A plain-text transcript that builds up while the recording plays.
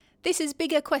This is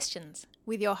Bigger Questions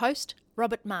with your host,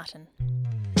 Robert Martin.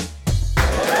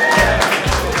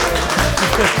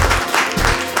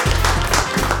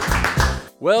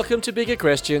 Welcome to Bigger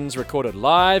Questions, recorded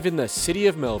live in the city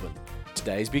of Melbourne.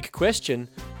 Today's big question: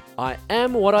 I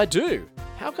am what I do.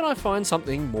 How can I find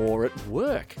something more at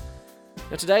work?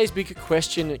 Now, today's big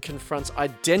question confronts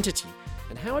identity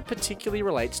and how it particularly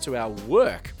relates to our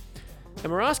work.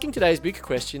 And we're asking today's big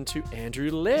question to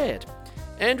Andrew Laird.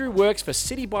 Andrew works for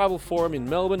City Bible Forum in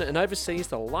Melbourne and oversees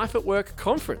the Life at Work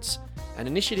Conference, an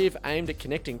initiative aimed at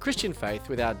connecting Christian faith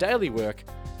with our daily work.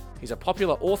 He's a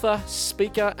popular author,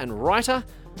 speaker, and writer,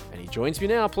 and he joins me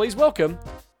now. Please welcome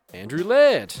Andrew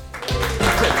Laird.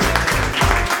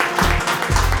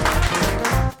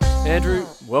 Andrew,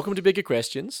 welcome to Bigger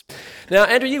Questions. Now,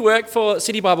 Andrew, you work for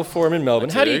City Bible Forum in Melbourne.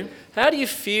 How do you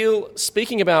feel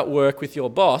speaking about work with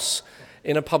your boss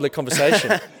in a public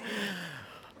conversation?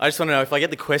 I just want to know, if I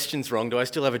get the questions wrong, do I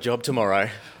still have a job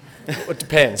tomorrow? It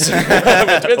depends. It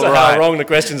depends on how wrong the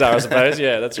questions are, I suppose.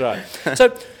 Yeah, that's right.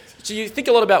 So you think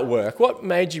a lot about work. What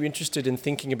made you interested in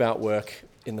thinking about work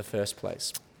in the first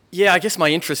place? Yeah, I guess my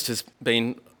interest has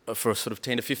been for sort of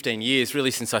 10 to 15 years,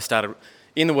 really since I started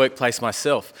in the workplace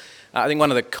myself. I think one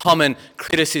of the common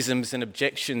criticisms and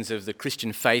objections of the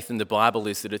Christian faith and the Bible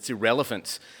is that it's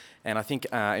irrelevant. And I think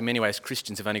in many ways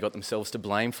Christians have only got themselves to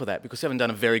blame for that because they haven't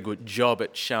done a very good job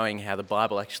at showing how the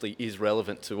Bible actually is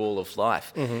relevant to all of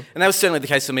life. Mm-hmm. And that was certainly the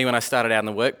case for me when I started out in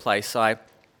the workplace. I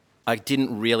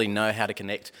didn't really know how to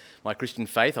connect my Christian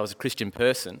faith. I was a Christian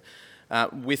person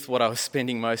with what I was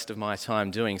spending most of my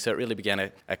time doing. So it really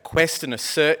began a quest and a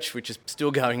search, which is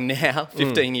still going now,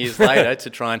 15 years later, to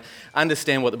try and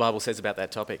understand what the Bible says about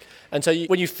that topic. And so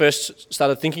when you first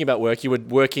started thinking about work, you were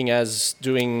working as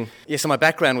doing... Yeah, so my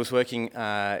background was working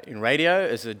in radio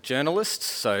as a journalist.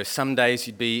 So some days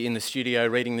you'd be in the studio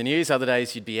reading the news, other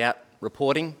days you'd be out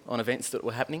reporting on events that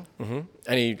were happening. Mm-hmm.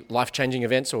 Any life-changing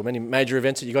events or many major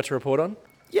events that you got to report on?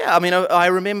 Yeah, I mean, I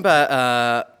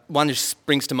remember... one just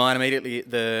springs to mind immediately.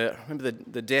 I remember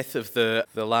the death of the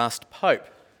last Pope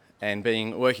and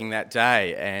working that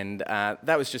day. And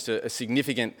that was just a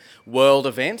significant world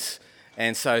event.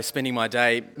 And so spending my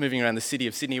day moving around the city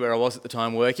of Sydney, where I was at the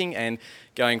time working, and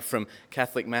going from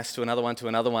Catholic Mass to another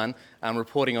one,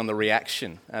 reporting on the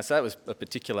reaction. So that was a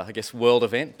particular, I guess, world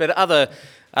event. But other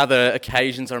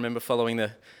occasions, I remember following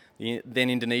the then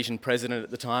Indonesian president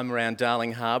at the time around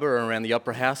Darling Harbour or around the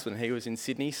Opera House when he was in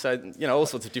Sydney. So, all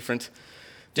sorts of different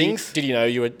things. Did he know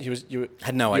you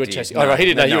had no idea. Chasing? Oh, right, he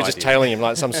didn't know you were just tailing him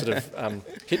like some sort of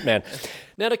hitman.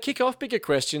 Now, to kick off Bigger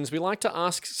Questions, we like to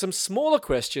ask some smaller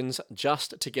questions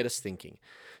just to get us thinking.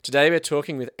 Today, we're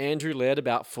talking with Andrew Laird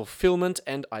about fulfillment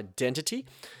and identity.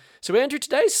 So, Andrew,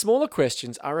 today's smaller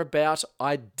questions are about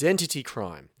identity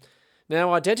crime.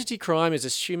 Now, identity crime is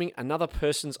assuming another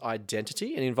person's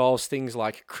identity and involves things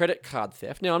like credit card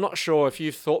theft. Now, I'm not sure if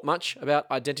you've thought much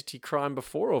about identity crime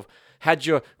before or had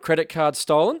your credit card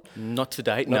stolen. Not to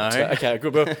date, no. Okay,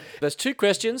 good. Well, there's two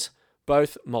questions,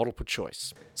 both multiple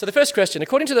choice. So the first question,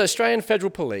 according to the Australian Federal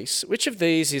Police, which of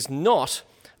these is not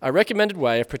a recommended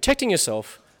way of protecting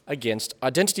yourself against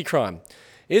identity crime?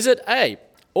 Is it A,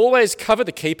 always cover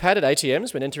the keypad at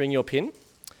ATMs when entering your PIN?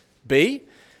 B,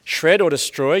 shred or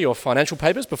destroy your financial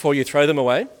papers before you throw them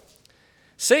away?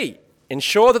 C,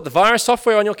 ensure that the virus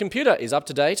software on your computer is up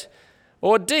to date?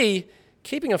 Or D,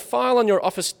 keeping a file on your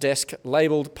office desk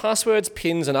labelled passwords,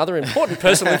 PINs and other important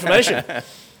personal information?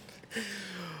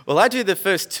 Well, I do the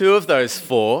first two of those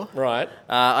four. Right.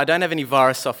 I don't have any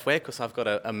virus software because I've got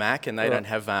a Mac and they don't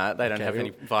have any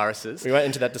viruses. We went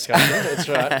into that discussion. That's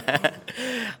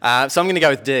right. So I'm going to go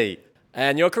with D.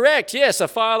 And you're correct. Yes, a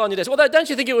file on your desk. Well, don't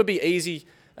you think it would be easy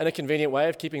and a convenient way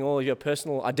of keeping all of your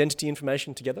personal identity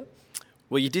information together?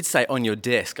 Well, you did say on your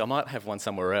desk. I might have one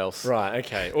somewhere else. Right,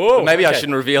 okay. Ooh, maybe okay. I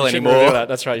shouldn't reveal any more.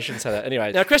 That's right, you shouldn't say that.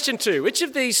 Anyway, now question 2. Which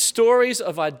of these stories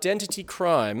of identity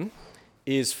crime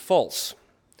is false?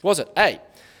 Was it A,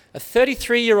 a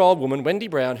 33-year-old woman, Wendy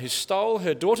Brown, who stole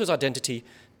her daughter's identity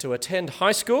to attend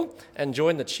high school and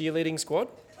join the cheerleading squad?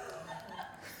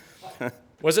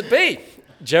 Was it B,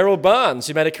 Gerald Barnes,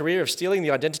 who made a career of stealing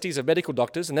the identities of medical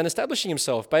doctors and then establishing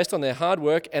himself based on their hard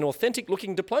work and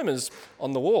authentic-looking diplomas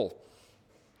on the wall?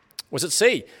 Was it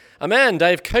C, a man,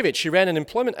 Dave Kovich, who ran an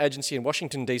employment agency in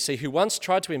Washington, D.C., who once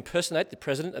tried to impersonate the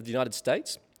President of the United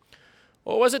States?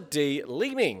 Or was it D,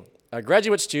 Li Ming, a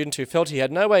graduate student who felt he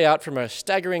had no way out from a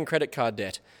staggering credit card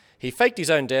debt? He faked his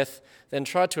own death, then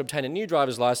tried to obtain a new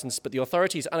driver's license, but the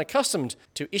authorities, unaccustomed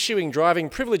to issuing driving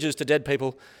privileges to dead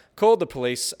people, called the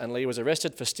police, and Lee was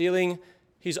arrested for stealing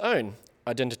his own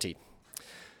identity.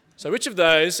 So which of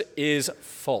those is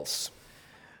false?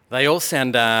 They all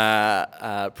sound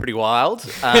pretty wild.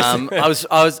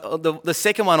 The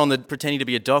second one on the pretending to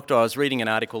be a doctor. I was reading an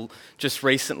article just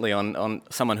recently on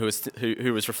someone who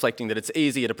was reflecting that it's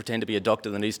easier to pretend to be a doctor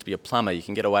than it is to be a plumber. You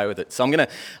can get away with it. So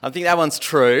I think that one's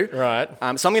true. Right.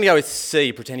 So I'm gonna go with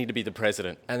C, pretending to be the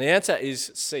president. And the answer is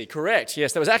C. Correct.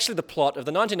 Yes, that was actually the plot of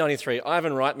the 1993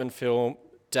 Ivan Reitman film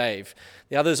Dave.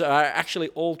 The others are actually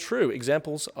all true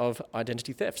examples of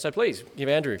identity theft. So please give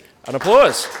Andrew an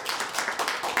applause.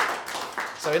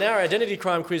 So in our identity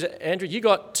crime quiz, Andrew, you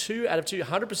got 2 out of 2,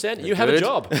 100%. You have a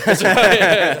job.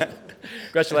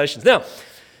 Congratulations. Now,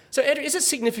 so Andrew, is it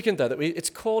significant though that it's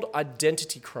called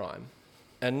identity crime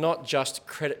and not just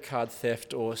credit card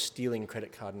theft or stealing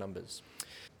credit card numbers?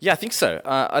 Yeah, I think so.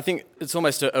 I think it's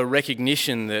almost a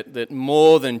recognition that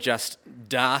more than just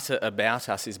data about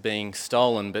us is being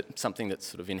stolen, but something that's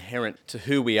sort of inherent to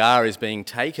who we are is being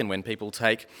taken when people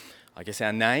take, I guess,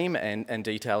 our name and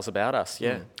details about us,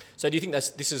 yeah. So do you think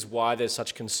this is why there's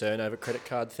such concern over credit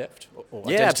card theft or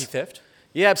identity theft?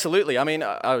 Yeah, absolutely. I mean,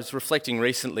 I was reflecting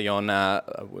recently on,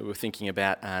 we were thinking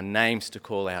about names to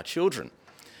call our children.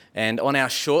 And on our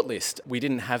shortlist, we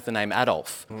didn't have the name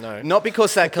Adolf. No. Not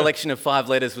because that collection of 5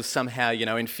 letters was somehow,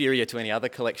 inferior to any other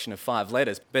collection of 5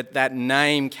 letters, but that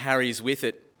name carries with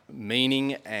it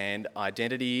meaning and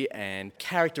identity and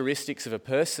characteristics of a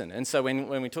person. And so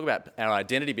when we talk about our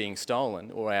identity being stolen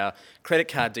or our credit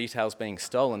card details being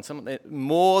stolen,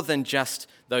 more than just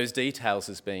those details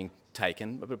is being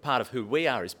taken, but part of who we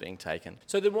are is being taken.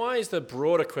 So then why is the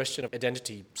broader question of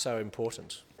identity so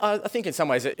important? I think in some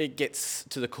ways it gets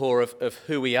to the core of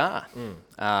who we are,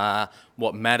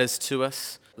 what matters to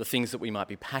us, the things that we might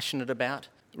be passionate about,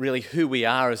 really who we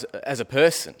are as a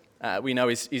person. We know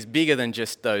is bigger than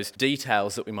just those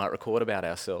details that we might record about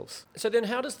ourselves. So then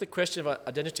how does the question of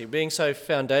identity, being so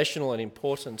foundational and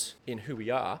important in who we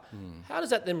are, how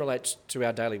does that then relate to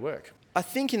our daily work? I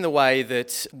think in the way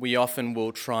that we often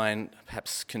will try and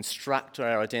perhaps construct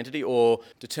our identity or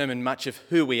determine much of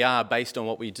who we are based on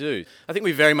what we do. I think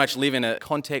we very much live in a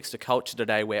context, a culture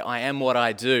today where I am what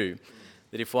I do.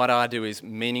 That if what I do is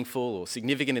meaningful or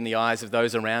significant in the eyes of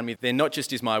those around me, then not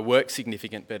just is my work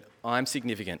significant, but I'm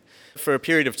significant. For a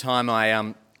period of time,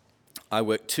 I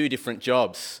worked 2 different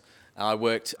jobs. I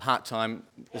worked part-time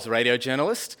as a radio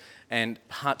journalist and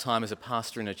part-time as a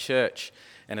pastor in a church.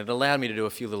 And it allowed me to do a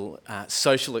few little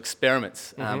social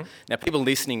experiments. Now, people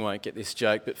listening won't get this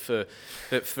joke, but for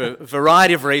a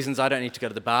variety of reasons, I don't need to go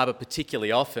to the barber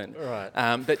particularly often. Right.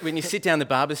 But when you sit down in the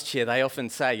barber's chair, they often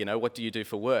say, what do you do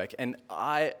for work? And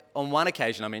on one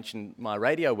occasion, I mentioned my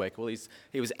radio work. Well,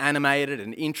 he was animated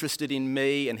and interested in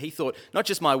me, and he thought not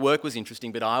just my work was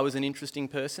interesting, but I was an interesting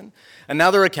person.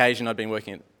 Another occasion, I'd been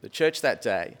working at the church that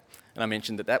day, and I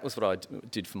mentioned that was what I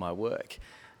did for my work.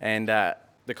 And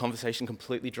the conversation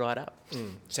completely dried up.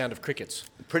 Sound of crickets.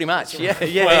 Pretty much, yeah.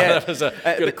 Well, that was you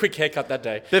got a quick haircut that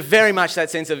day. But very much that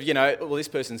sense of, this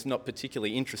person's not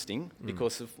particularly interesting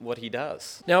because of what he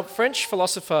does. Now, French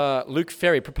philosopher Luc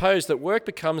Ferry proposed that work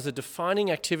becomes the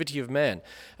defining activity of man.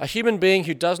 A human being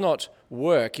who does not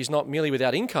work is not merely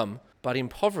without income, but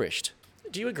impoverished.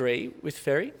 Do you agree with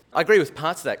Ferry? I agree with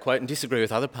parts of that quote and disagree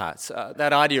with other parts.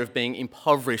 That idea of being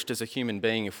impoverished as a human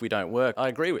being if we don't work, I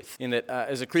agree with. In that,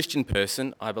 as a Christian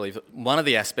person, I believe that one of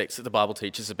the aspects that the Bible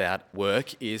teaches about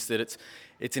work is that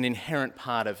it's an inherent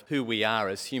part of who we are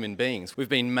as human beings. We've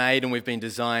been made and we've been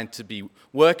designed to be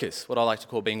workers, what I like to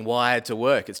call being wired to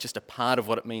work. It's just a part of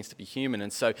what it means to be human.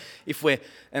 And so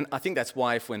and I think that's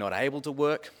why if we're not able to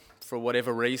work, for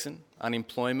whatever reason,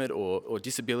 unemployment or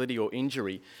disability or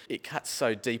injury, it cuts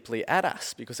so deeply at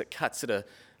us because it cuts at a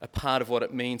part of what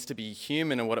it means to be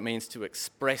human and what it means to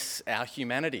express our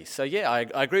humanity. So yeah,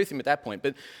 I agree with him at that point.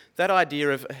 But that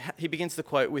idea of, he begins the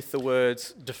quote with the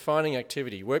words... Defining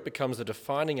activity. Work becomes the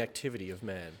defining activity of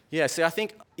man. Yeah, see, I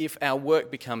think if our work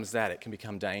becomes that, it can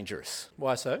become dangerous.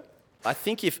 Why so? I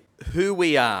think if who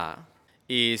we are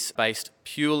is based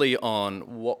purely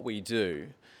on what we do,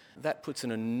 that puts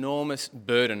an enormous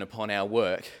burden upon our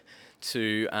work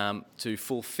to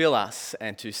fulfill us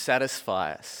and to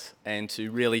satisfy us and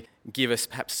to really give us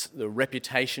perhaps the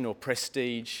reputation or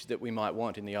prestige that we might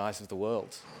want in the eyes of the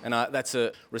world. And that's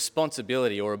a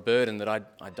responsibility or a burden that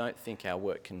I don't think our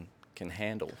work can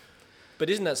handle. But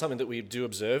isn't that something that we do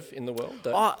observe in the world?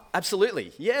 Oh,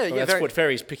 absolutely. Yeah, well, that's what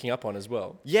Ferry's picking up on as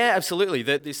well. Yeah, absolutely.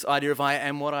 That this idea of I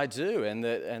am what I do, and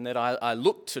that I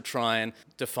look to try and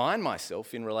define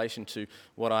myself in relation to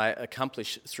what I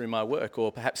accomplish through my work,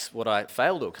 or perhaps what I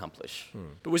fail to accomplish.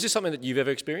 But was this something that you've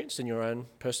ever experienced in your own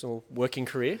personal working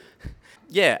career?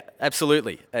 Yeah,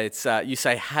 absolutely. It's you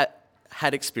say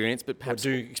had experience, but Or perhaps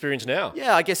do experience now?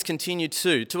 yeah, I guess continue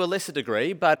to a lesser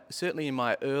degree, but certainly in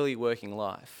my early working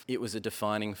life, it was a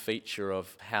defining feature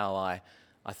of how I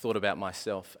thought about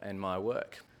myself and my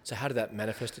work. So how did that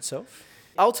manifest itself?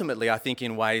 Ultimately, I think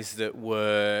in ways that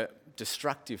were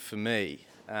destructive for me,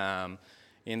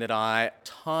 in that I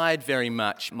tied very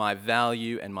much my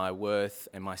value and my worth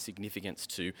and my significance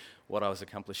to what I was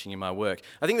accomplishing in my work.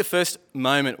 I think the first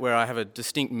moment where I have a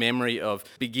distinct memory of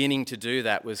beginning to do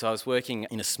that was I was working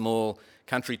in a small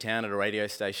country town at a radio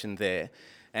station there.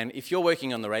 And if you're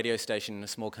working on the radio station in a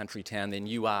small country town, then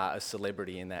you are a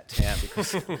celebrity in that town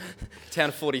because a town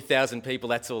of 40,000 people,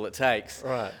 that's all it takes.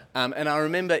 Right. And I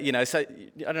remember, so I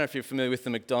don't know if you're familiar with the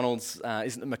McDonald's,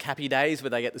 isn't it McHappy Days where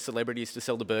they get the celebrities to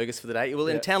sell the burgers for the day? Well,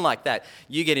 in a town like that,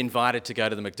 you get invited to go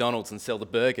to the McDonald's and sell the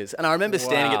burgers. And I remember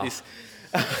standing at this...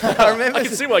 I can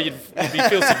see why you'd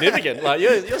feel significant. Like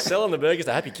you're selling the burgers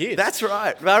to happy kids. That's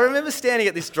right. But I remember standing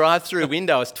at this drive-through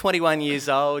window. I was 21 years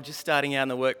old, just starting out in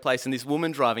the workplace, and this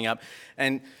woman driving up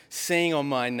and seeing on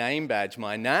my name badge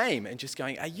my name and just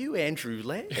going, "Are you Andrew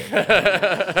Laird?"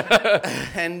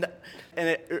 and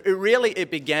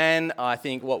it began, I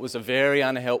think, what was a very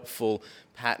unhelpful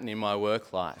pattern in my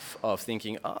work life of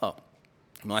thinking,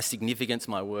 my significance,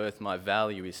 my worth, my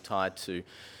value is tied to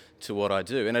what I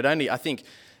do. And it only, I think,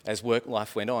 as work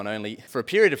life went on, only for a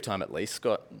period of time at least,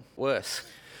 got worse.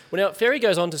 Well, now, Ferry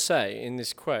goes on to say in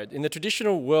this quote, in the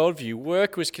traditional worldview,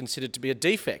 work was considered to be a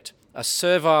defect, a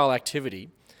servile activity.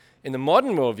 In the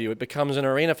modern worldview, it becomes an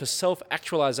arena for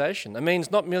self-actualization, a means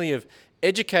not merely of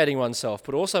educating oneself,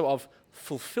 but also of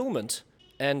fulfillment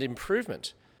and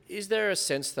improvement. Is there a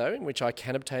sense, though, in which I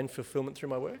can obtain fulfillment through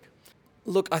my work?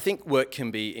 Look, I think work can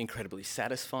be incredibly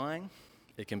satisfying.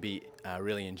 It can be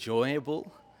really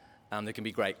enjoyable. There can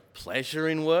be great pleasure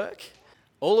in work.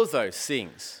 All of those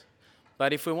things.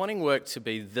 But if we're wanting work to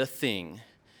be the thing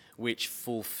which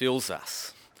fulfills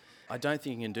us, I don't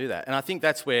think you can do that. And I think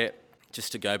that's where,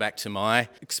 just to go back to my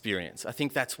experience, I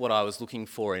think that's what I was looking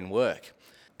for in work.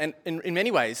 And in many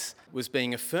ways was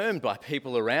being affirmed by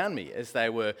people around me as they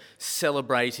were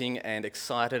celebrating and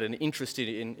excited and interested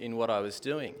in what I was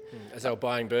doing. As they were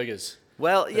buying burgers.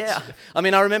 Well, yeah. I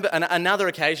mean, I remember another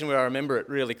occasion where I remember it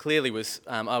really clearly was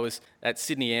I was at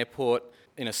Sydney Airport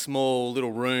in a small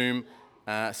little room,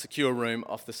 secure room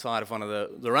off the side of one of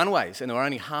the runways, and there were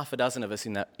only half a dozen of us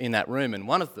in that room, and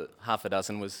one of the half a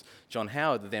dozen was John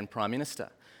Howard, the then Prime Minister.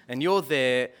 And you're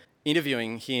there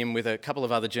interviewing him with a couple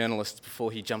of other journalists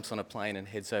before he jumps on a plane and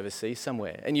heads overseas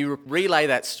somewhere. And you relay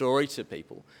that story to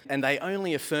people, and they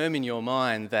only affirm in your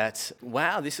mind that,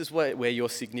 wow, this is where your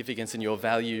significance and your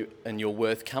value and your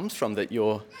worth comes from,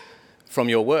 from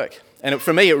your work. And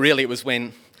for me, it was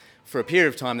when, for a period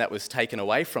of time, that was taken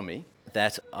away from me,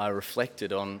 that I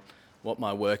reflected on what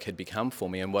my work had become for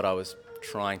me and what I was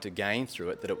trying to gain through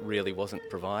it, that it really wasn't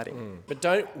providing. But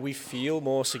don't we feel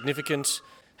more significant,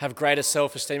 have greater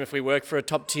self-esteem if we work for a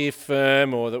top-tier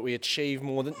firm, or that we achieve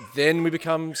more then we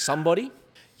become somebody?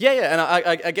 Yeah, and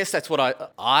I guess that's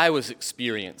what I was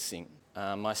experiencing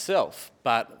myself.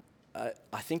 But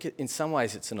I think in some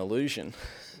ways it's an illusion.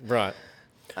 Right.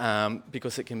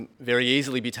 Because it can very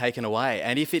easily be taken away.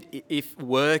 And if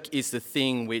work is the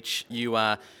thing which you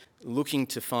are looking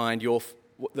to find,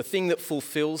 the thing that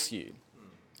fulfills you,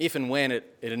 if and when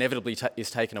it inevitably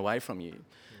is taken away from you,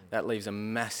 that leaves a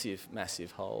massive,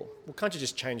 massive hole. Well, can't you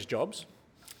just change jobs?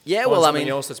 Yeah, Find well, I something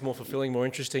mean, else that's more fulfilling, more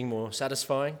interesting, more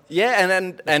satisfying. yeah,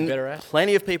 and better at?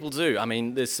 plenty of people do. I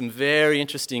mean, there's some very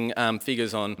interesting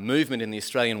figures on movement in the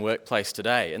Australian workplace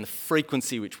today and the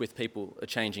frequency with people are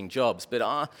changing jobs. But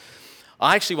I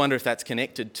actually wonder if that's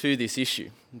connected to this issue,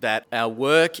 that our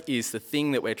work is the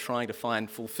thing that we're trying to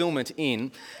find fulfillment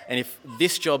in, and if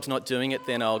this job's not doing it,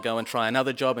 then I'll go and try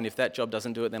another job, and if that job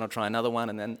doesn't do it, then I'll try another one,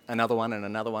 and then another one, and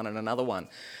another one, and another one.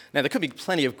 Now, there could be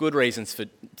plenty of good reasons for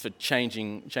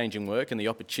changing work, and the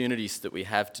opportunities that we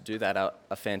have to do that are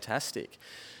fantastic.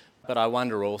 But I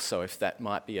wonder also if that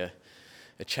might be a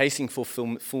chasing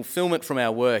fulfillment from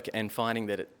our work and finding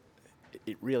that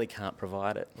it really can't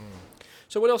provide it.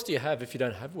 So what else do you have if you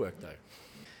don't have work, though?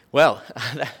 Well,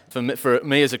 for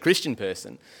me as a Christian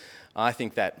person, I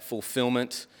think that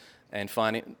fulfillment and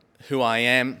finding who I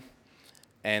am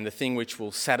and the thing which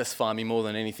will satisfy me more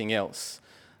than anything else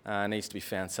needs to be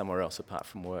found somewhere else apart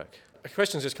from work. A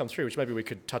question's just come through, which maybe we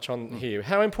could touch on here.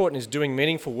 How important is doing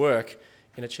meaningful work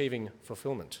in achieving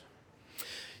fulfillment?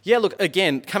 Yeah, look,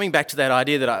 again, coming back to that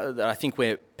idea that I think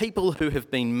we're people who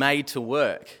have been made to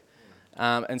work.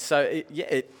 And so,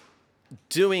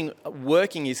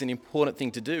 working is an important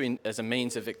thing to do as a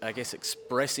means of, I guess,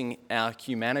 expressing our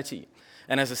humanity.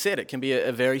 And as I said, it can be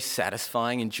a very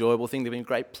satisfying, enjoyable thing. There's been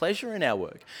great pleasure in our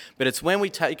work. But it's when we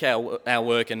take our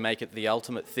work and make it the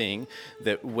ultimate thing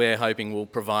that we're hoping will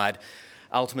provide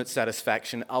ultimate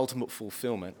satisfaction, ultimate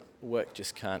fulfillment. Work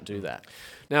just can't do that.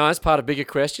 Now, as part of Bigger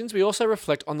Questions, we also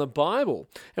reflect on the Bible,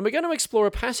 and we're going to explore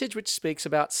a passage which speaks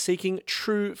about seeking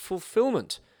true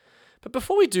fulfillment. But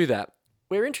before we do that,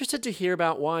 we're interested to hear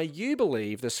about why you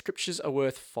believe the Scriptures are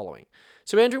worth following.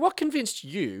 So, Andrew, what convinced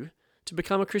you to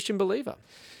become a Christian believer?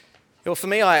 Well, for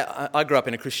me, I grew up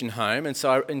in a Christian home, and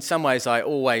so in some ways I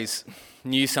always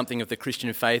knew something of the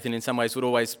Christian faith, and in some ways would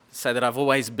always say that I've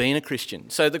always been a Christian.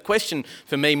 So the question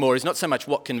for me more is not so much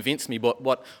what convinced me, but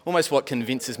what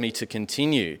convinces me to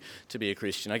continue to be a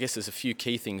Christian. I guess there's a few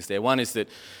key things there. One is that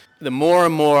the more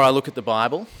and more I look at the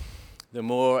Bible, the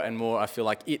more and more I feel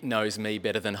like it knows me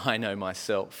better than I know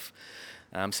myself.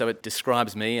 So it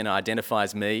describes me and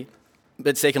identifies me.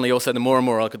 But secondly, also, the more and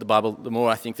more I look at the Bible, the more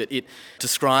I think that it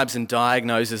describes and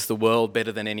diagnoses the world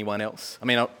better than anyone else. I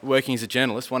mean, working as a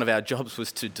journalist, one of our jobs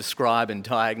was to describe and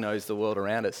diagnose the world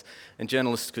around us. And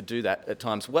journalists could do that at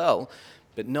times well,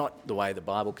 but not the way the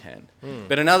Bible can.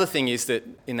 But another thing is that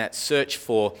in that search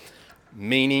for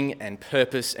meaning and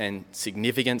purpose and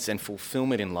significance and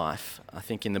fulfillment in life, I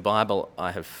think in the Bible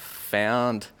I have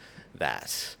found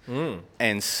that.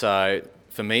 And so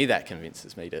for me, that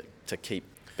convinces me to keep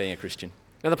being a Christian.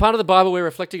 Now, the part of the Bible we're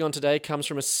reflecting on today comes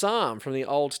from a psalm from the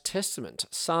Old Testament,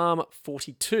 Psalm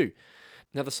 42.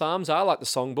 Now, the Psalms are like the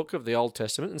songbook of the Old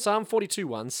Testament, and Psalm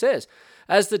 42:1 says,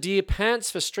 "As the deer pants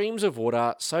for streams of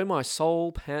water, so my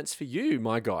soul pants for you,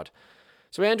 my God."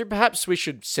 So, Andrew, perhaps we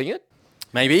should sing it?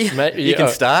 Maybe. You can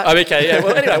start. Okay, yeah.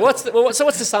 Well, anyway, what's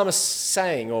the psalmist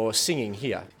saying or singing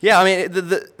here? Yeah, I mean,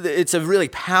 it's a really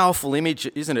powerful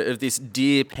image, isn't it, of this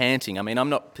deer panting. I mean, I'm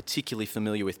not particularly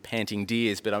familiar with panting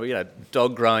deers, but I'm a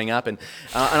dog growing up, and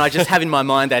I just have in my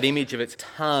mind that image of its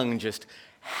tongue just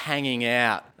hanging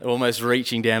out, almost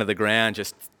reaching down to the ground,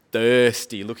 just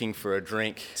thirsty, looking for a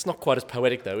drink. It's not quite as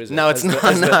poetic, though, is it? No, it's not.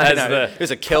 There's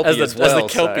a kelpie as well. As the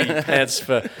kelpie pants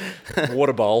for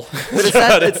water bowl.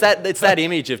 But it's that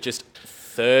image of just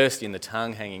thirst in the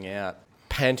tongue hanging out.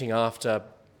 Panting after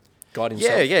God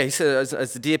himself. Yeah. He says,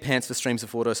 as the deer pants for streams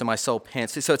of water, so my soul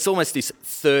pants. So it's almost this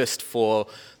thirst for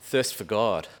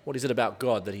God. What is it about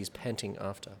God that he's panting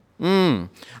after?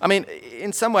 I mean,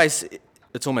 in some ways,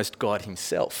 it's almost God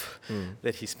himself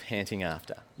that he's panting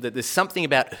after. That there's something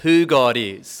about who God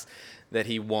is that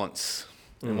he wants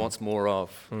and wants more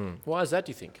of. Why is that,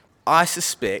 do you think? I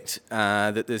suspect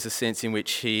that there's a sense in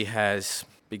which he has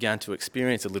begun to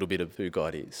experience a little bit of who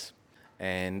God is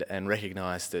and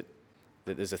recognise that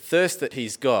there's a thirst that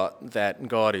he's got that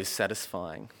God is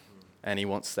satisfying, and he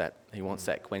wants that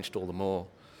quenched all the more.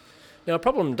 Now, a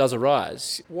problem does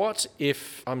arise. What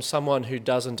if I'm someone who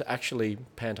doesn't actually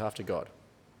pant after God?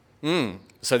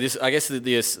 So this, I guess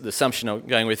the assumption I'm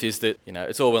going with is that,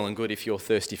 it's all well and good if you're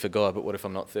thirsty for God, but what if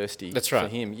I'm not thirsty for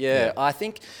him? Yeah, I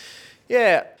think,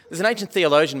 there's an ancient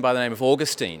theologian by the name of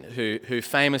Augustine who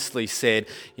famously said,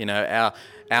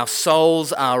 our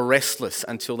souls are restless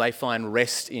until they find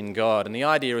rest in God. And the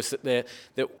idea is that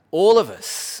all of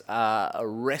us are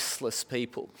restless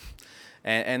people.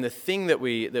 And the thing that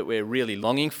we're really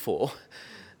longing for,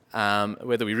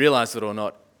 whether we realise it or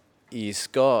not, is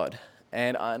God.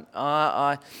 And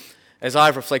I, as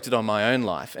I've reflected on my own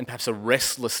life, and perhaps a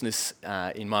restlessness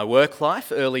in my work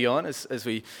life early on, as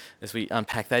we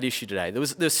unpack that issue today,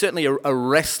 there's certainly a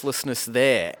restlessness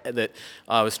there that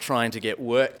I was trying to get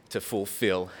work to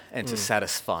fulfil and to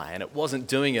satisfy, and it wasn't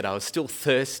doing it. I was still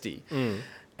thirsty,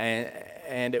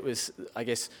 and it was, I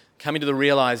guess, coming to the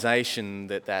realisation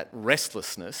that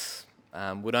restlessness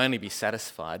would only be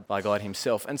satisfied by God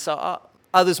himself. And so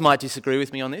others might disagree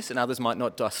with me on this, and others might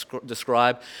not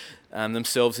describe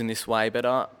themselves in this way, but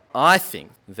I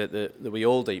think that we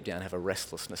all deep down have a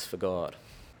restlessness for God.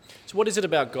 So what is it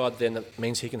about God then that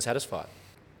means he can satisfy?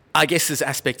 I guess there's an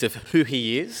aspect of who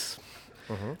he is.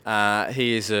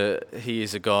 He is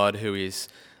a God who is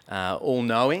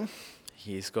all-knowing.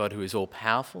 He is God who is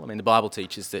all-powerful. I mean, the Bible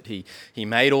teaches that he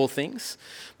made all things.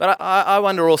 But I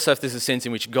wonder also if there's a sense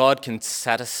in which God can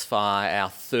satisfy our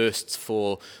thirsts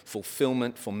for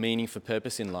fulfillment, for meaning, for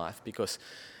purpose in life, because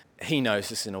he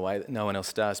knows us in a way that no one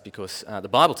else does, because the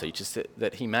Bible teaches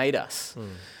that he made us.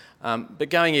 But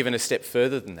going even a step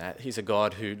further than that, he's a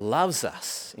God who loves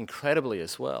us incredibly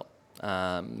as well.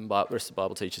 The rest of the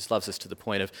Bible teaches loves us to the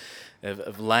point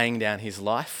of laying down his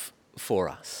life for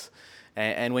us.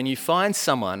 And when you find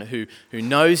someone who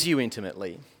knows you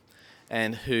intimately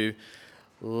and who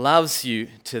loves you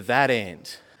to that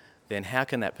end, then how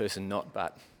can that person not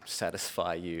but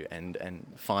satisfy you and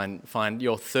find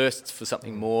your thirst for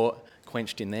something more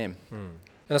quenched in them? And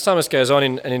the psalmist goes on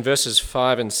in verses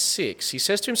 5 and 6. He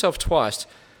says to himself twice,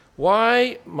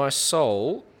 "Why, my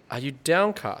soul, are you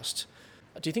downcast?"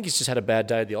 Do you think he's just had a bad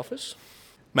day at the office?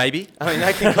 Maybe. I mean,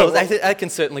 that can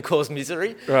certainly cause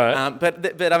misery. Right.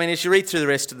 But I mean, as you read through the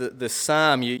rest of the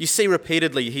psalm, you see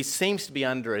repeatedly he seems to be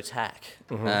under attack.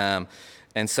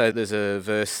 And so there's a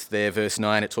verse there, verse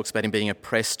 9, it talks about him being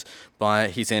oppressed by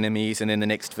his enemies. And then the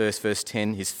next verse, verse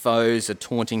 10, his foes are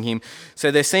taunting him.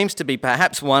 So there seems to be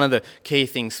perhaps one of the key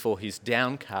things for his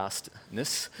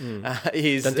downcastness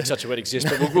is... Don't think such a word exists,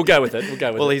 but we'll go with it.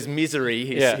 Well, his misery,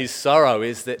 his sorrow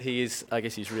is that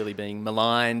he's really being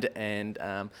maligned and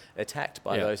attacked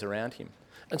by those around him.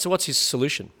 And so what's his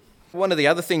solution? One of the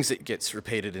other things that gets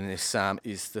repeated in this psalm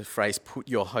is the phrase, put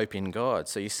your hope in God.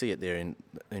 So you see it there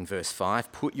in verse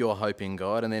 5, put your hope in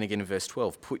God, and then again in verse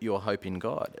 12, put your hope in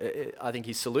God. I think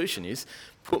his solution is,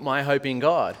 put my hope in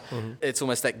God. It's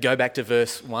almost that go back to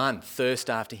verse 1, thirst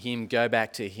after him, go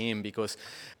back to him, because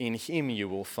in him you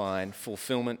will find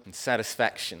fulfillment and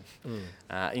satisfaction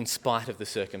in spite of the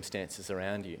circumstances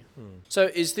around you.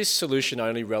 So is this solution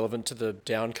only relevant to the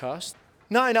downcast?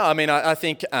 No. I mean, I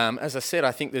think, as I said,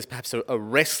 I think there's perhaps a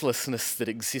restlessness that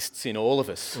exists in all of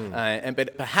us.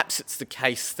 But perhaps it's the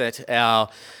case that our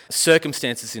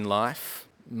circumstances in life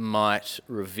might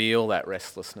reveal that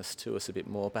restlessness to us a bit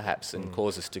more, perhaps, and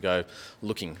cause us to go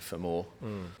looking for more.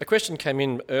 A question came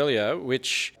in earlier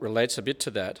which relates a bit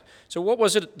to that. So what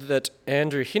was it that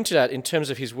Andrew hinted at in terms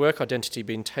of his work identity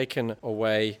being taken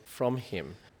away from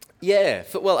him? Yeah,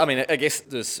 well, I mean, I guess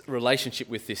there's relationship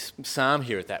with this psalm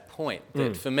here at that point.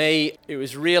 That for me, it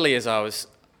was really as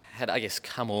had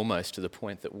come almost to the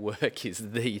point that work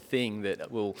is the thing that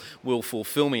will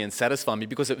fulfill me and satisfy me,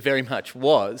 because it very much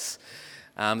was,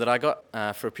 that I got,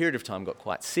 for a period of time, got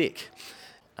quite sick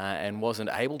and wasn't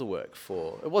able to work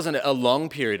for. It wasn't a long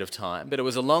period of time, but it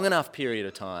was a long enough period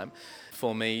of time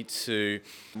for me to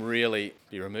really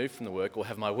be removed from the work or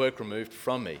have my work removed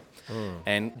from me.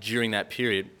 And during that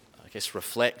period,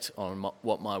 reflect on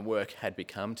what my work had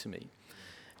become to me.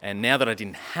 And now that I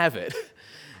didn't have it,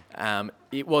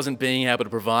 it wasn't being able to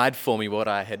provide for me what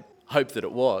I had hoped that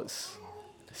it was.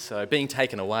 So being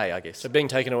taken away, I guess. So being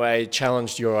taken away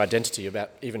challenged your identity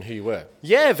about even who you were?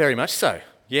 Yeah, very much so.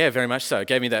 It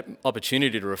gave me that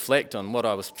opportunity to reflect on what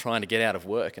I was trying to get out of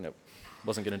work and it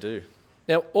wasn't going to do.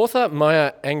 Now, author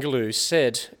Maya Angelou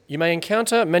said, "You may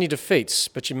encounter many defeats,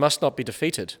 but you must not be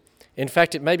defeated. In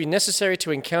fact, it may be necessary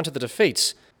to encounter the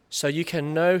defeats so you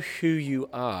can know who you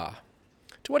are."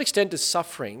 To what extent does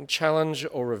suffering challenge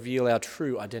or reveal our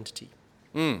true identity?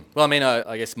 Well, I mean,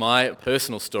 I guess my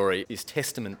personal story is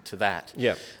testament to that.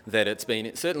 Yeah. That it's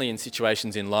been, certainly in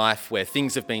situations in life where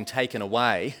things have been taken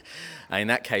away, in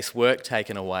that case work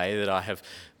taken away, that I have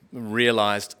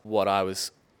realised what I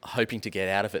was hoping to get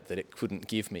out of it that it couldn't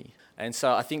give me. And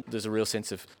so I think there's a real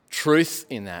sense of truth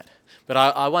in that. But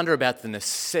I wonder about the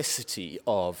necessity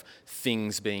of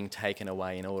things being taken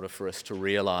away in order for us to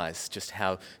realise just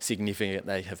how significant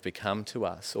they have become to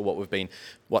us, or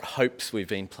what hopes we've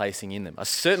been placing in them. It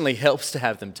certainly helps to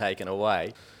have them taken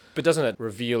away. But doesn't it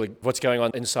reveal what's going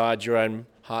on inside your own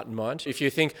heart and mind? If you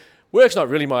think, work's not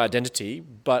really my identity,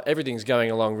 but everything's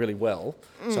going along really well,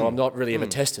 so I'm not really ever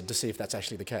tested to see if that's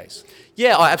actually the case.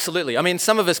 Yeah, absolutely. I mean,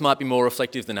 some of us might be more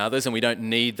reflective than others, and we don't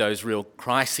need those real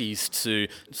crises to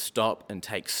stop and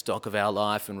take stock of our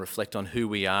life and reflect on who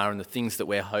we are and the things that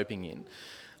we're hoping in.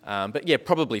 But yeah,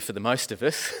 probably for the most of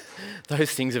us,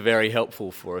 those things are very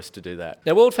helpful for us to do that.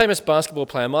 Now, world-famous basketball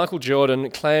player Michael Jordan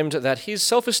claimed that his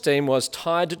self-esteem was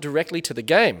tied directly to the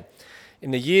game. In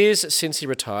the years since he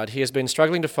retired, he has been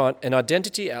struggling to find an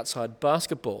identity outside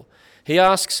basketball. He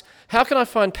asks, "How can I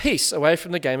find peace away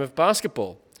from the game of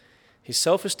basketball?" His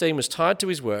self-esteem was tied to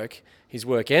his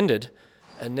work ended,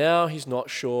 and now he's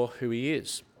not sure who he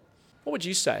is. What would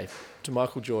you say to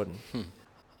Michael Jordan?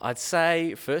 I'd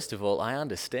say, first of all, I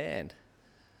understand.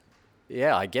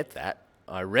 Yeah, I get that.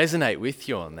 I resonate with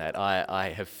you on that.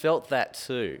 I have felt that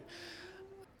too.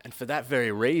 And for that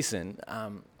very reason,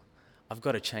 I've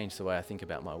got to change the way I think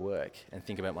about my work and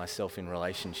think about myself in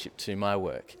relationship to my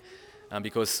work.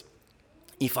 Because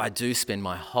if I do spend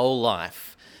my whole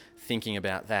life thinking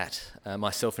about that,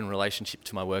 myself in relationship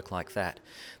to my work like that,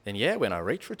 then when I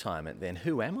reach retirement, then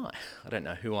who am I? I don't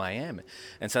know who I am.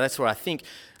 And so that's where I think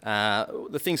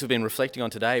the things we've been reflecting on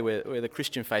today, where the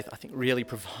Christian faith, I think, really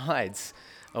provides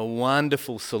a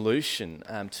wonderful solution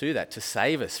to that, to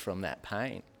save us from that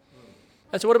pain.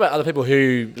 And so what about other people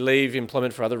who leave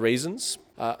employment for other reasons?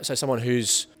 So someone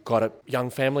who's got a young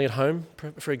family at home,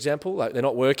 for example, like they're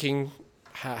not working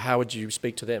how would you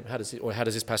speak to them? How does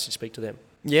this passage speak to them?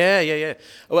 Yeah.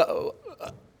 Well,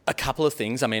 a couple of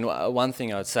things. I mean, one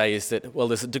thing I would say is that, well,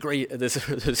 there's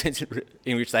a sense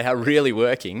in which they are really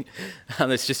working.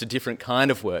 It's just a different kind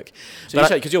of work. So you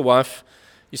say, because your wife,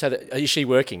 you say that, is she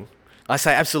working? I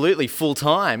say absolutely full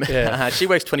time. Yeah. She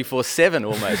works 24/7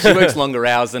 almost. She works longer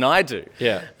hours than I do.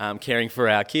 Yeah. Caring for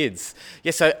our kids.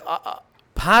 Yeah. So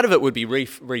part of it would be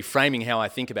reframing how I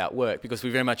think about work, because we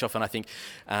very much often, I think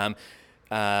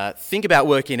about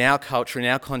work in our culture, in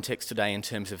our context today, in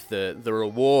terms of the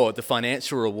reward, the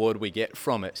financial reward we get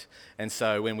from it. And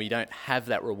so when we don't have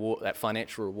that reward, that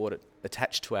financial reward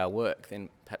attached to our work, then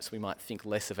perhaps we might think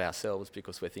less of ourselves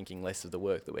because we're thinking less of the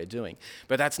work that we're doing.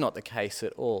 But that's not the case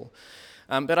at all.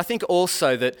 But I think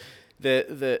also that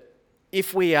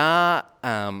if we are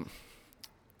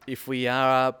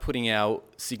putting our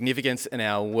significance and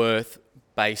our worth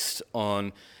based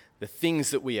on the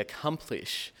things that we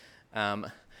accomplish,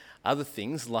 other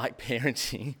things like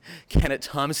parenting can at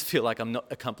times feel like I'm not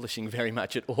accomplishing very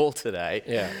much at all today.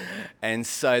 Yeah. And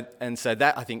so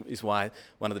that, I think, is why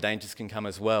one of the dangers can come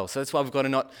as well. So that's why we've got to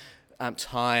not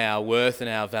tie our worth and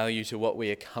our value to what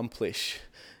we accomplish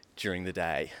during the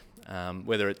day,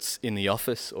 whether it's in the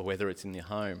office or whether it's in the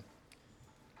home.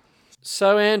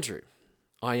 So Andrew,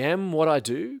 I am what I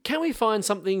do. Can we find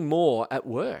something more at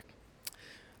work?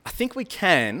 I think we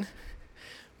can,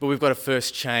 but we've got to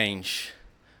first change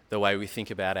the way we think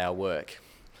about our work.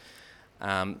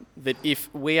 That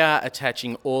if we are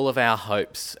attaching all of our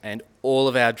hopes and all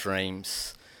of our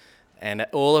dreams and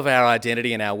all of our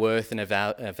identity and our worth and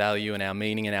our value and our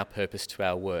meaning and our purpose to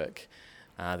our work,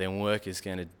 then work is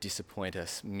going to disappoint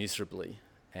us miserably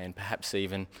and perhaps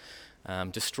even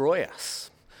destroy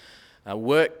us.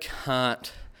 Work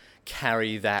can't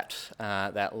carry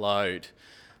that load.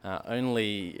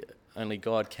 Only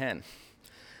God can.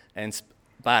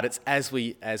 But it's as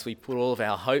we put all of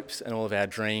our hopes and all of our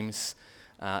dreams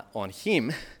on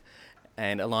Him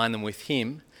and align them with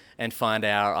Him and find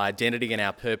our identity and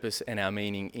our purpose and our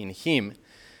meaning in Him,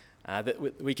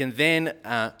 that we can then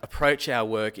approach our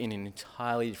work in an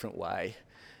entirely different way,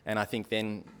 and I think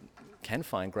then can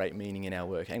find great meaning in our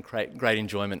work and great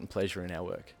enjoyment and pleasure in our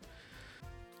work.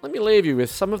 Let me leave you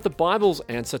with some of the Bible's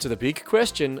answer to the big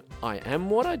question, I am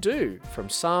what I do, from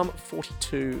Psalm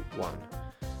 42:1.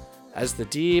 As the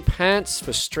deer pants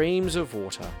for streams of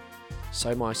water,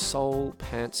 so my soul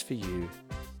pants for you,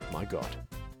 my God.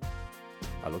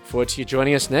 I look forward to you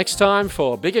joining us next time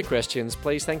for bigger questions.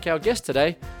 Please thank our guest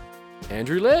today,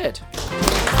 Andrew Laird.